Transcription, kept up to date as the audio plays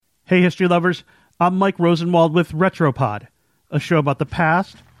Hey, history lovers. I'm Mike Rosenwald with Retropod, a show about the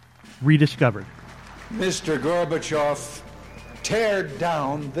past rediscovered. Mr. Gorbachev, tear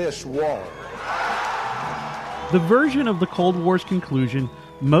down this wall. The version of the Cold War's conclusion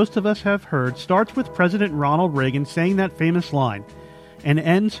most of us have heard starts with President Ronald Reagan saying that famous line and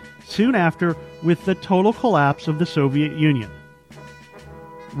ends soon after with the total collapse of the Soviet Union.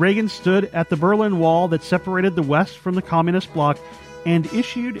 Reagan stood at the Berlin Wall that separated the West from the communist bloc and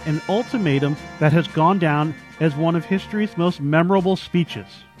issued an ultimatum that has gone down as one of history's most memorable speeches.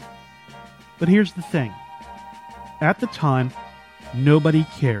 But here's the thing. At the time, nobody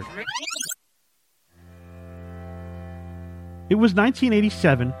cared. It was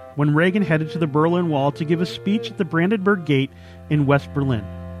 1987 when Reagan headed to the Berlin Wall to give a speech at the Brandenburg Gate in West Berlin.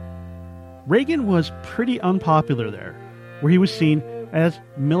 Reagan was pretty unpopular there, where he was seen as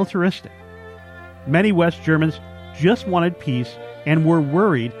militaristic. Many West Germans just wanted peace and were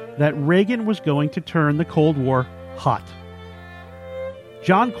worried that Reagan was going to turn the Cold War hot.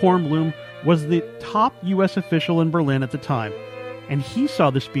 John Kornblum was the top U.S. official in Berlin at the time, and he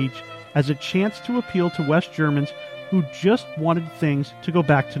saw the speech as a chance to appeal to West Germans who just wanted things to go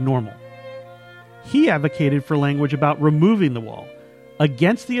back to normal. He advocated for language about removing the wall,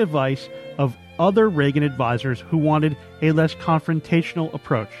 against the advice of other Reagan advisors who wanted a less confrontational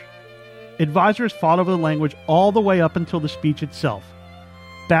approach. Advisors fought over the language all the way up until the speech itself,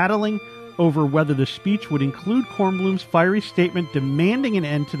 battling over whether the speech would include Kornblum's fiery statement demanding an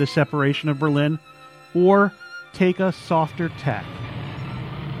end to the separation of Berlin or take a softer tack.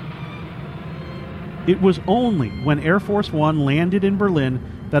 It was only when Air Force One landed in Berlin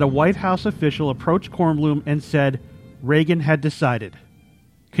that a White House official approached Kornblum and said Reagan had decided.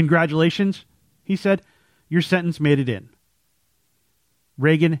 "Congratulations," he said, "your sentence made it in."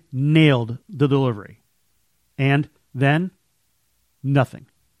 Reagan nailed the delivery. And then, nothing.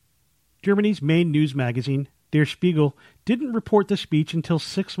 Germany's main news magazine, Der Spiegel, didn't report the speech until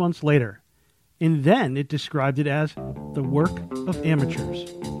 6 months later, and then it described it as the work of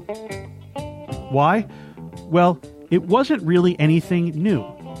amateurs. Why? Well, it wasn't really anything new.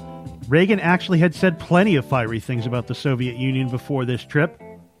 Reagan actually had said plenty of fiery things about the Soviet Union before this trip.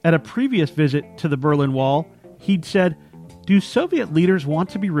 At a previous visit to the Berlin Wall, he'd said, "Do Soviet leaders want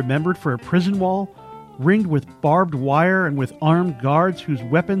to be remembered for a prison wall, ringed with barbed wire and with armed guards whose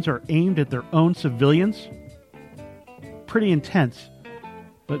weapons are aimed at their own civilians?" Pretty intense,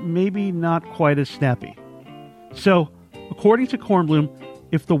 but maybe not quite as snappy. So, according to Kornblum,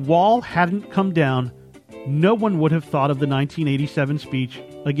 if the wall hadn't come down, no one would have thought of the 1987 speech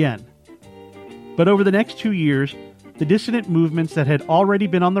again. But over the next 2 years, the dissident movements that had already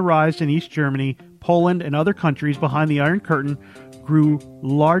been on the rise in East Germany, Poland, and other countries behind the Iron Curtain grew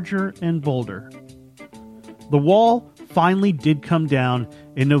larger and bolder. The wall finally did come down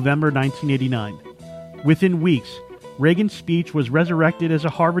in November 1989. Within weeks, Reagan's speech was resurrected as a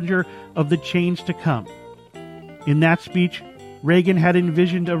harbinger of the change to come. In that speech, Reagan had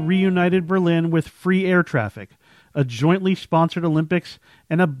envisioned a reunited Berlin with free air traffic, a jointly sponsored Olympics,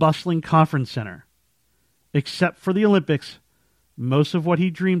 and a bustling conference center. Except for the Olympics, most of what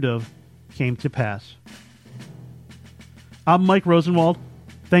he dreamed of came to pass. I'm Mike Rosenwald.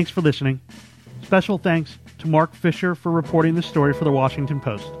 Thanks for listening. Special thanks to Mark Fisher for reporting the story for the Washington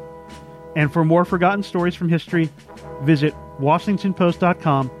Post. And for more forgotten stories from history, visit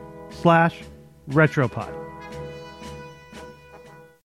WashingtonPost.com/Retropod.